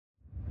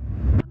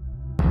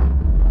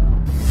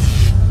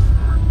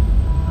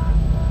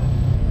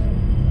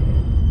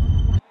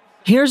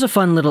Here's a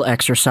fun little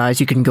exercise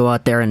you can go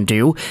out there and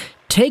do.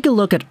 Take a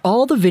look at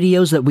all the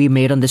videos that we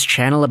made on this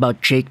channel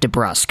about Jake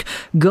DeBrusk.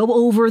 Go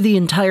over the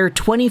entire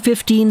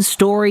 2015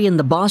 story in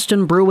the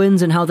Boston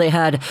Bruins and how they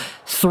had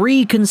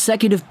 3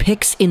 consecutive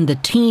picks in the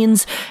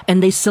teens,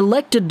 and they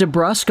selected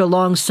DeBrusk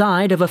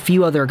alongside of a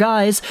few other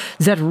guys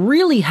that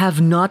really have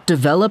not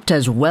developed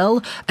as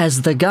well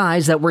as the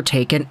guys that were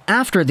taken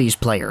after these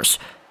players.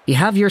 You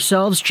have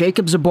yourselves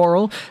Jacob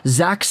Zaboral,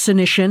 Zach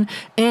Senyshyn,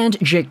 and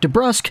Jake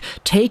DeBrusk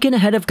taken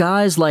ahead of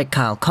guys like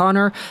Kyle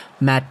Connor,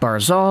 Matt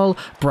Barzal,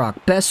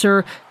 Brock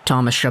Besser,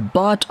 Thomas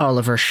Chabot,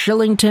 Oliver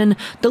Shillington.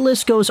 The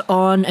list goes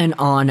on and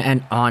on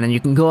and on, and you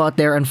can go out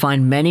there and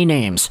find many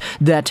names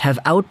that have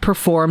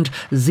outperformed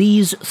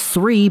these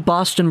 3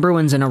 Boston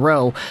Bruins in a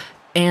row,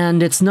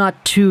 and it's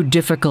not too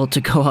difficult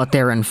to go out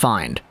there and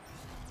find.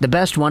 The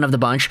best one of the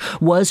bunch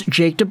was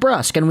Jake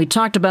DeBrusk, and we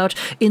talked about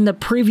in the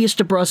previous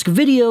DeBrusk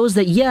videos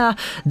that, yeah,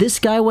 this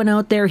guy went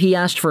out there, he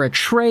asked for a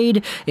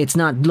trade, it's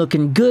not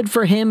looking good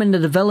for him in the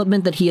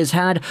development that he has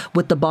had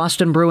with the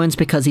Boston Bruins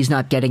because he's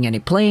not getting any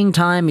playing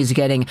time, he's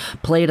getting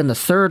played on the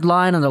third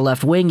line on the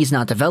left wing, he's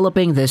not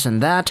developing this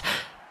and that.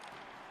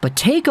 But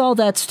take all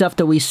that stuff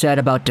that we said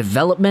about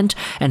development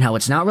and how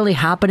it's not really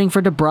happening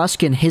for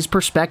DeBrusk in his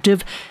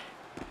perspective,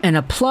 and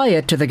apply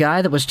it to the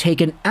guy that was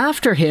taken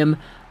after him,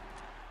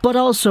 but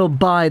also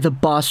by the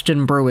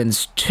Boston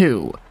Bruins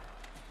too.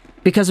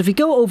 Because if you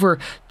go over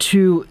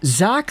to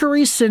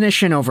Zachary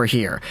Senyshyn over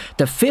here,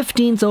 the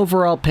 15th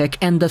overall pick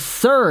and the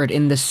 3rd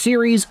in the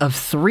series of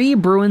 3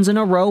 Bruins in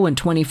a row in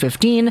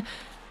 2015,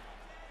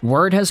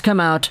 word has come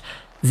out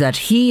that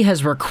he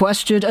has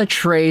requested a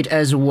trade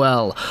as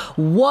well.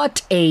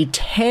 What a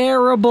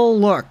terrible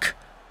look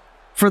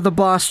for the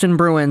Boston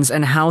Bruins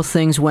and how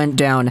things went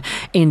down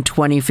in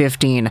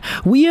 2015.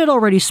 We had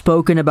already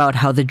spoken about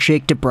how the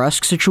Jake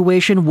DeBrusk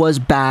situation was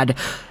bad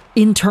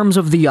in terms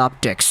of the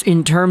optics,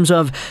 in terms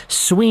of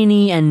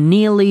Sweeney and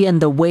Neely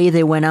and the way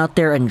they went out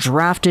there and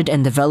drafted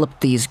and developed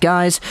these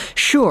guys.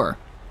 Sure,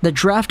 the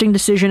drafting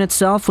decision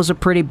itself was a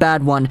pretty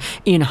bad one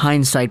in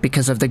hindsight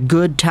because of the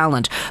good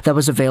talent that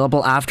was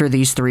available after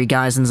these 3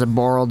 guys in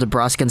Zaboral,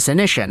 DeBrusk, and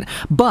Senyshyn.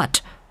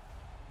 But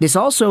this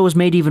also was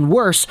made even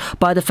worse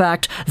by the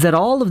fact that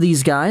all of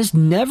these guys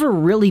never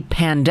really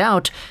panned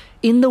out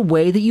in the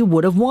way that you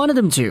would have wanted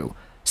them to.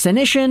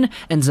 Senyshyn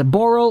and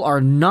Zaboral are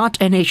not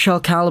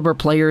NHL caliber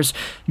players.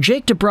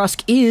 Jake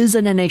DeBrusk is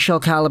an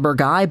NHL caliber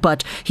guy,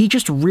 but he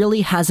just really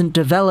hasn't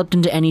developed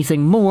into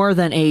anything more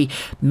than a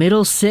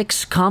middle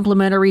 6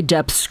 complementary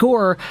depth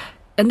scorer,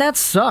 and that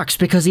sucks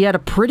because he had a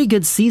pretty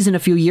good season a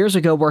few years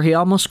ago where he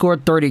almost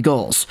scored 30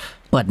 goals.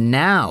 But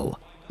now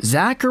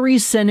Zachary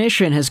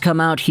Senyshyn has come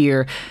out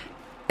here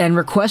and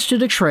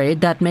requested a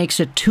trade that makes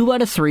it 2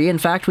 out of 3. In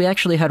fact, we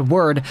actually had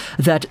word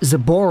that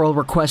Zaboral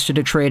requested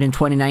a trade in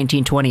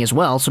 2019-20 as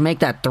well, so make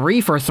that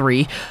 3 for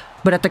 3.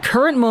 But at the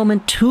current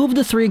moment, 2 of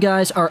the 3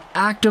 guys are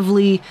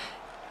actively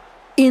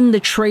in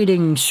the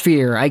trading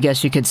sphere, I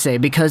guess you could say,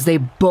 because they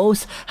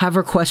both have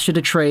requested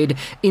a trade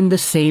in the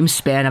same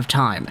span of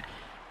time.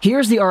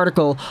 Here's the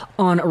article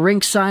on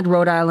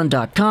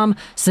RinksideRhodeIsland.com.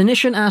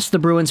 Senyshyn asked the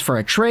Bruins for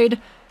a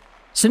trade.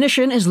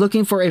 Senyshyn is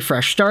looking for a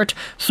fresh start.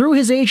 Through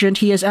his agent,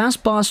 he has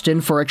asked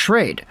Boston for a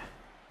trade.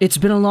 It's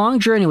been a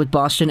long journey with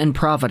Boston and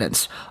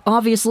Providence.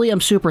 Obviously,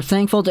 I'm super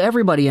thankful to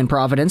everybody in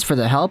Providence for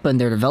the help and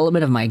their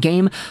development of my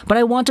game, but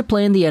I want to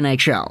play in the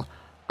NHL.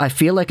 I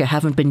feel like I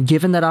haven't been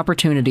given that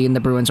opportunity in the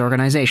Bruins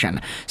organization,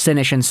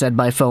 Senyshyn said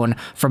by phone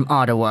from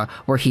Ottawa,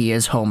 where he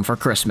is home for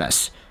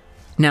Christmas.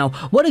 Now,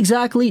 what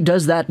exactly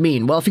does that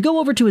mean? Well, if you go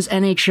over to his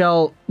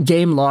NHL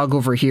game log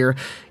over here,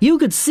 you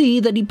could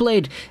see that he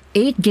played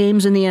 8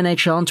 games in the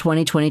NHL in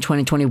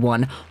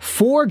 2020-2021,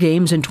 4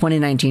 games in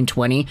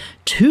 2019-20,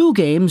 2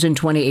 games in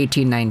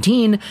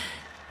 2018-19,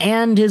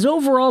 and his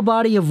overall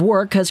body of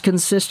work has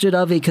consisted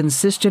of a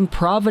consistent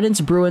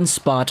Providence Bruins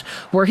spot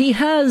where he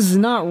has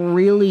not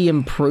really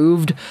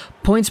improved,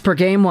 points per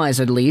game-wise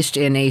at least,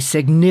 in a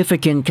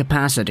significant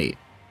capacity.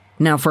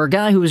 Now, for a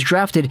guy who was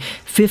drafted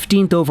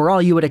 15th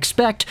overall, you would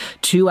expect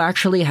to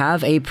actually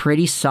have a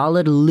pretty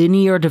solid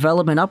linear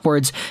development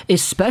upwards,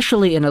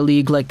 especially in a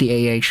league like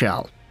the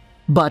AHL.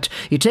 But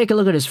you take a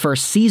look at his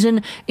first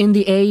season in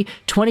the A,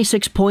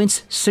 26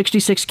 points,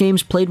 66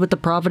 games played with the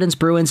Providence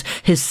Bruins.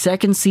 His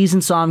second season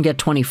saw him get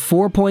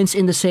 24 points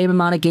in the same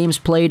amount of games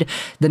played.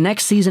 The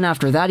next season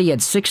after that, he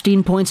had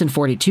 16 points in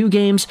 42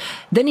 games.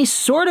 Then he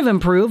sort of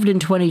improved in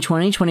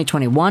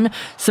 2020-2021,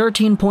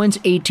 13 points,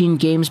 18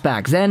 games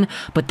back then.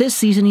 But this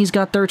season, he's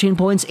got 13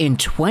 points in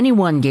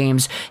 21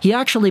 games. He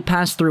actually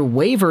passed through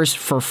waivers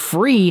for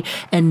free,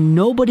 and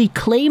nobody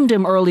claimed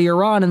him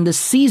earlier on in this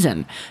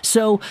season.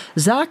 So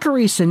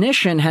Zachary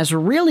Senyshyn has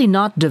really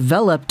not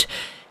developed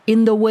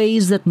in the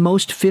ways that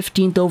most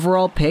 15th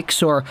overall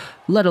picks, or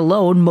let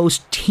alone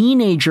most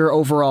teenager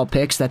overall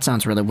picks, that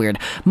sounds really weird,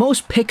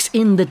 most picks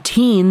in the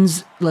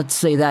teens, let's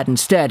say that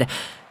instead,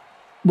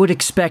 would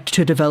expect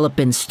to develop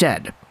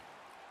instead.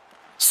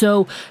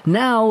 So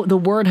now the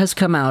word has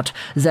come out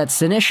that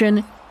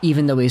Senyshyn,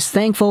 even though he's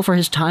thankful for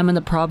his time in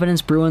the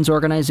Providence Bruins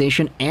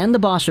organization and the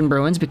Boston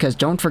Bruins, because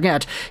don't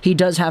forget, he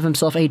does have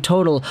himself a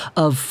total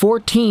of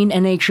 14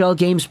 NHL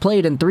games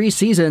played in 3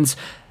 seasons,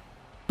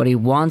 but he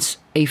wants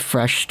a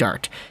fresh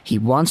start. He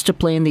wants to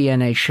play in the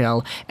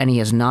NHL, and he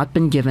has not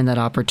been given that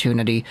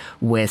opportunity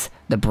with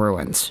the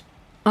Bruins.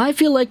 I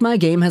feel like my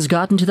game has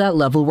gotten to that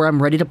level where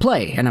I'm ready to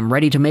play, and I'm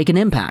ready to make an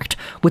impact.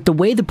 With the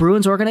way the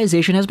Bruins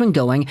organization has been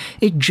going,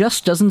 it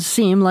just doesn't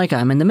seem like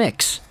I'm in the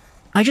mix.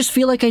 I just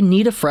feel like I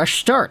need a fresh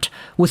start.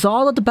 With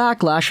all of the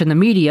backlash in the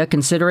media,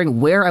 considering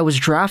where I was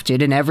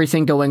drafted and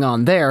everything going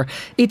on there,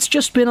 it's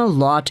just been a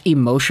lot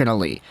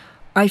emotionally.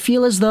 I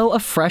feel as though a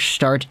fresh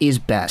start is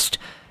best.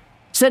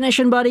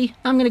 Senyshyn, buddy,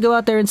 I'm going to go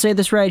out there and say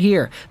this right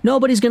here.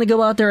 Nobody's going to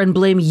go out there and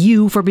blame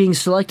you for being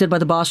selected by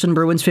the Boston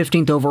Bruins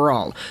 15th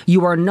overall.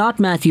 You are not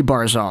Matthew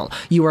Barzal.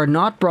 You are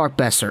not Brock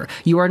Besser.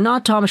 You are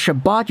not Thomas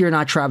Chabot. You're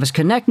not Travis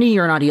Konechny.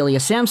 You're not Ilya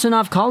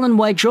Samsonov, Colin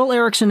White, Joel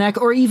Eriksson Ek,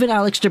 or even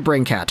Alex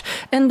DeBrincat.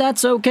 And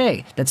that's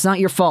okay. That's not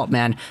your fault,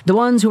 man. The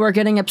ones who are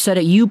getting upset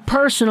at you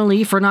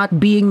personally for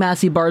not being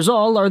Matthew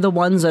Barzal are the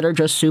ones that are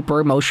just super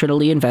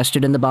emotionally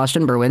invested in the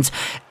Boston Bruins,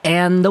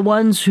 and the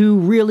ones who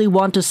really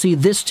want to see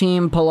this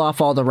team pull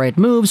off all the right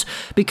moves,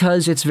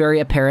 because it's very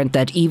apparent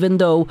that even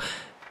though,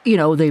 you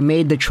know, they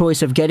made the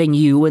choice of getting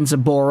you and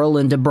Zaboral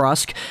and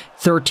DeBrusk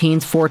 13th,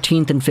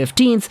 14th, and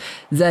 15th,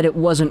 that it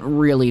wasn't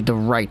really the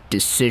right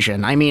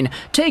decision. I mean,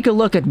 take a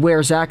look at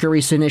where Zachary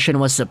Senyshyn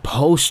was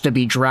supposed to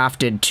be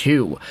drafted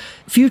to.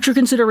 Future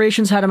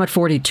Considerations had him at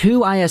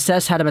 42,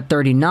 ISS had him at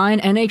 39,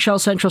 NHL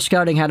Central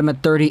Scouting had him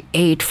at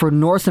 38 for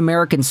North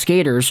American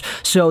skaters,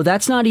 so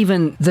that's not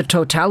even the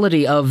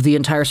totality of the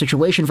entire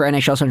situation for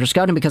NHL Central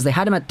Scouting, because they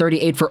had him at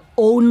 38 for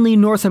only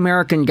North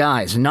American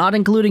guys, not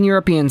including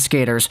European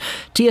skaters.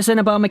 TSN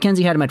and Bob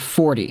McKenzie had him at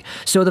 40,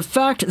 so the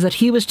fact that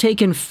he was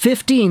taken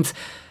 15th,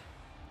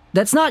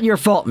 that's not your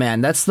fault, man.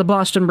 That's the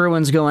Boston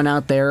Bruins going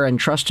out there and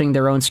trusting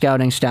their own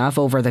scouting staff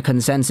over the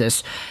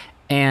consensus,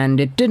 and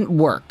it didn't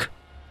work.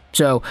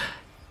 So,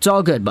 it's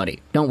all good,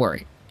 buddy. Don't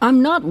worry.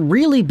 I'm not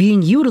really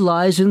being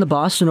utilized in the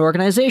Boston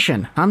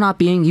organization. I'm not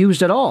being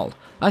used at all.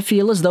 I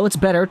feel as though it's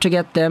better to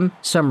get them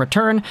some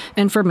return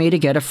and for me to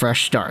get a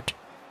fresh start.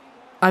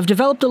 I've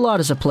developed a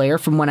lot as a player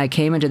from when I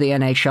came into the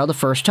NHL the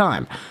first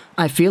time.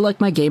 I feel like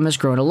my game has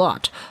grown a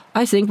lot.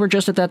 I think we're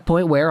just at that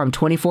point where I'm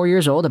 24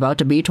 years old, about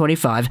to be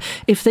 25.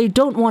 If they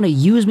don't want to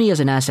use me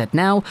as an asset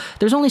now,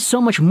 there's only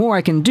so much more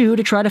I can do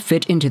to try to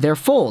fit into their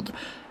fold.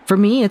 For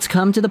me, it's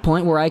come to the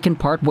point where I can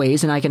part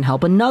ways and I can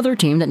help another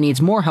team that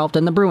needs more help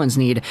than the Bruins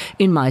need,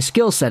 in my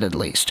skill set at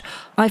least.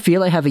 I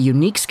feel I have a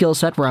unique skill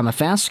set where I'm a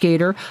fast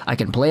skater, I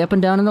can play up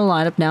and down in the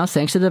lineup now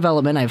thanks to the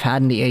development I've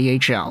had in the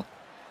AHL.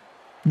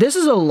 This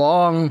is a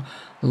long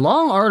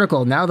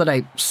article now that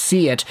I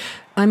see it.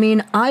 I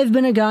mean, I've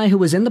been a guy who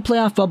was in the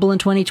playoff bubble in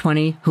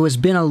 2020, who has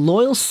been a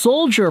loyal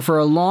soldier for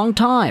a long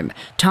time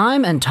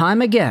and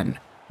time again.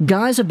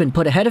 Guys have been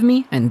put ahead of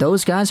me, and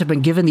those guys have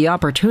been given the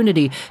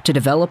opportunity to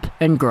develop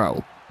and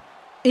grow.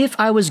 If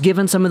I was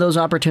given some of those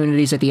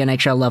opportunities at the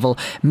NHL level,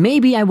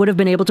 maybe I would have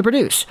been able to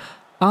produce.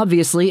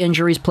 Obviously,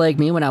 injuries plagued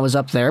me when I was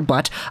up there,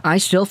 but I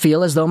still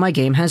feel as though my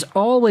game has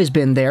always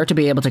been there to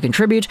be able to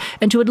contribute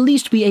and to at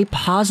least be a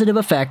positive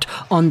effect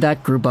on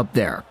that group up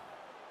there.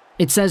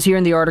 It says here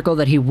in the article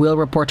that he will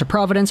report to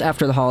Providence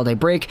after the holiday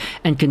break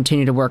and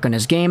continue to work on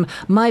his game.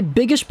 My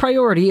biggest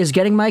priority is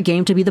getting my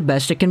game to be the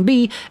best it can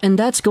be, and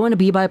that's going to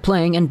be by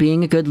playing and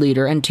being a good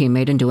leader and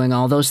teammate and doing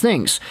all those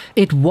things.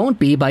 It won't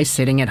be by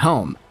sitting at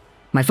home.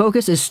 My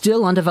focus is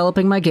still on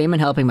developing my game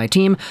and helping my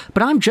team,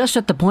 but I'm just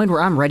at the point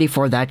where I'm ready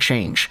for that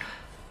change.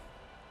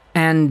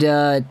 And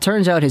it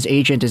turns out his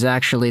agent is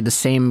actually the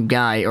same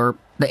guy, or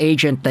the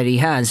agent that he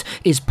has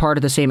is part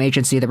of the same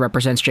agency that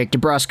represents Jake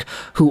DeBrusk,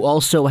 who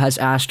also has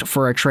asked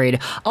for a trade.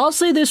 I'll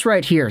say this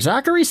right here.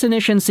 Zachary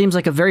Senyshyn seems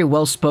like a very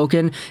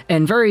well-spoken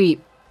and very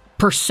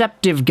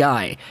perceptive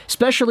guy,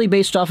 especially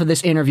based off of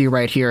this interview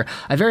right here.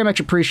 I very much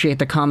appreciate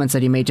the comments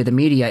that he made to the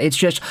media. It's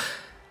just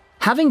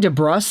having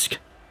DeBrusk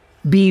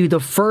be the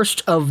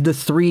first of the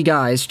 3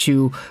 guys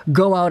to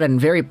go out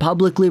and very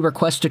publicly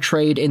request a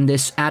trade in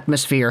this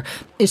atmosphere,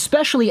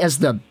 especially as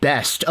the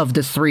best of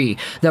the 3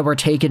 that were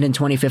taken in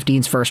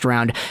 2015's first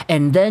round,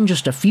 and then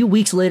just a few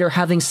weeks later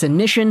having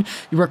Senyshyn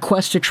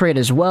request a trade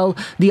as well.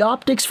 The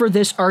optics for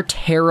this are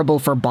terrible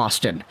for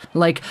Boston.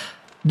 Like,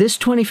 this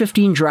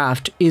 2015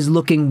 draft is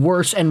looking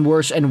worse and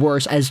worse and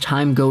worse as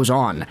time goes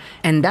on.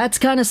 And that's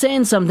kind of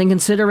saying something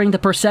considering the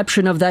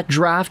perception of that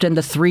draft and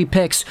the 3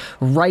 picks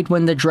right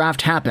when the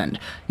draft happened.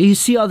 You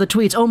see all the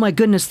tweets, oh my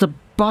goodness, the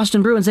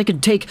Boston Bruins, they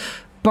could take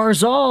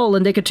Barzal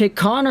and they could take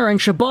Connor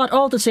and Chabot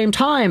all at the same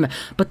time.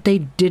 But they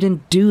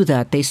didn't do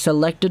that. They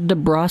selected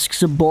DeBrusk,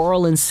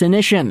 Zaboral, and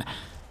Senyshyn.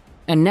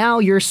 And now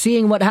you're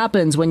seeing what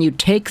happens when you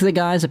take the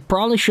guys that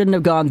probably shouldn't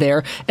have gone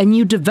there and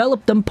you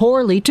develop them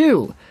poorly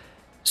too.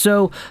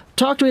 So,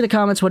 talk to me in the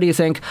comments, what do you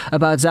think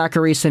about Zach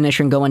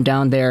Senyshyn going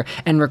down there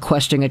and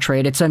requesting a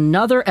trade? It's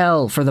another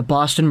L for the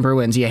Boston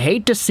Bruins. You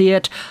hate to see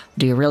it.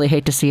 Do you really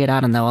hate to see it? I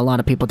don't know. A lot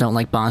of people don't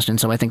like Boston,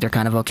 so I think they're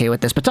kind of okay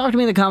with this. But talk to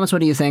me in the comments, what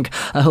do you think?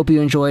 I hope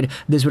you enjoyed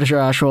this video.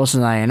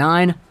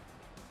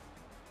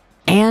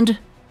 And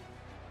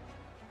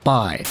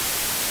bye.